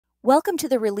Welcome to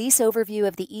the release overview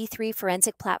of the E3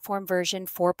 Forensic Platform version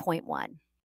 4.1.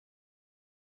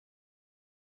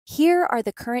 Here are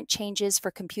the current changes for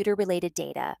computer-related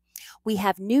data. We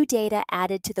have new data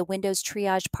added to the Windows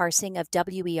triage parsing of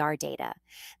WER data.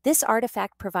 This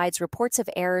artifact provides reports of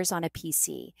errors on a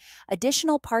PC.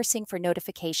 Additional parsing for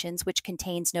notifications, which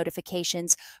contains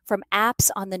notifications from apps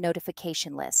on the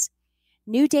notification list.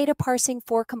 New data parsing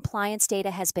for compliance data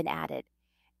has been added.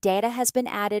 Data has been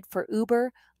added for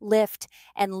Uber, Lyft,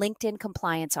 and LinkedIn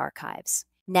compliance archives.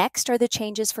 Next are the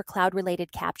changes for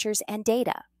cloud-related captures and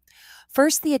data.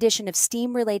 First, the addition of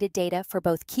Steam-related data for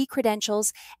both key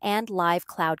credentials and live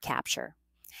cloud capture.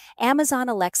 Amazon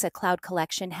Alexa Cloud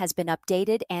Collection has been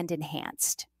updated and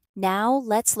enhanced. Now,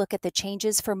 let's look at the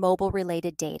changes for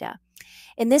mobile-related data.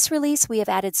 In this release, we have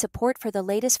added support for the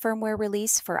latest firmware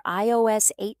release for iOS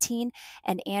 18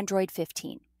 and Android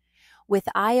 15. With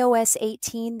iOS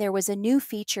 18, there was a new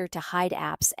feature to hide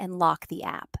apps and lock the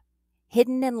app.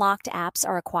 Hidden and locked apps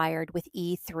are acquired with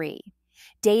E3.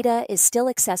 Data is still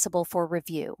accessible for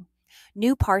review.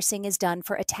 New parsing is done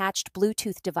for attached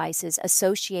Bluetooth devices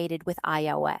associated with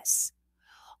iOS.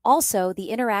 Also, the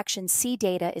Interaction C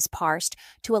data is parsed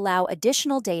to allow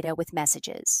additional data with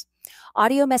messages.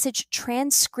 Audio message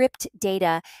transcript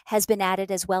data has been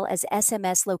added as well as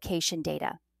SMS location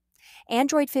data.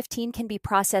 Android 15 can be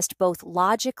processed both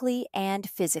logically and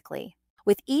physically.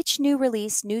 With each new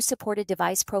release, new supported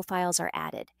device profiles are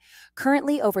added.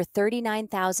 Currently, over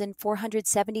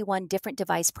 39,471 different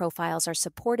device profiles are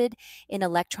supported in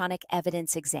Electronic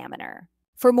Evidence Examiner.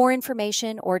 For more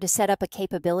information or to set up a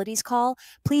capabilities call,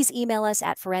 please email us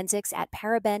at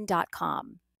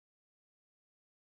forensics@paraben.com.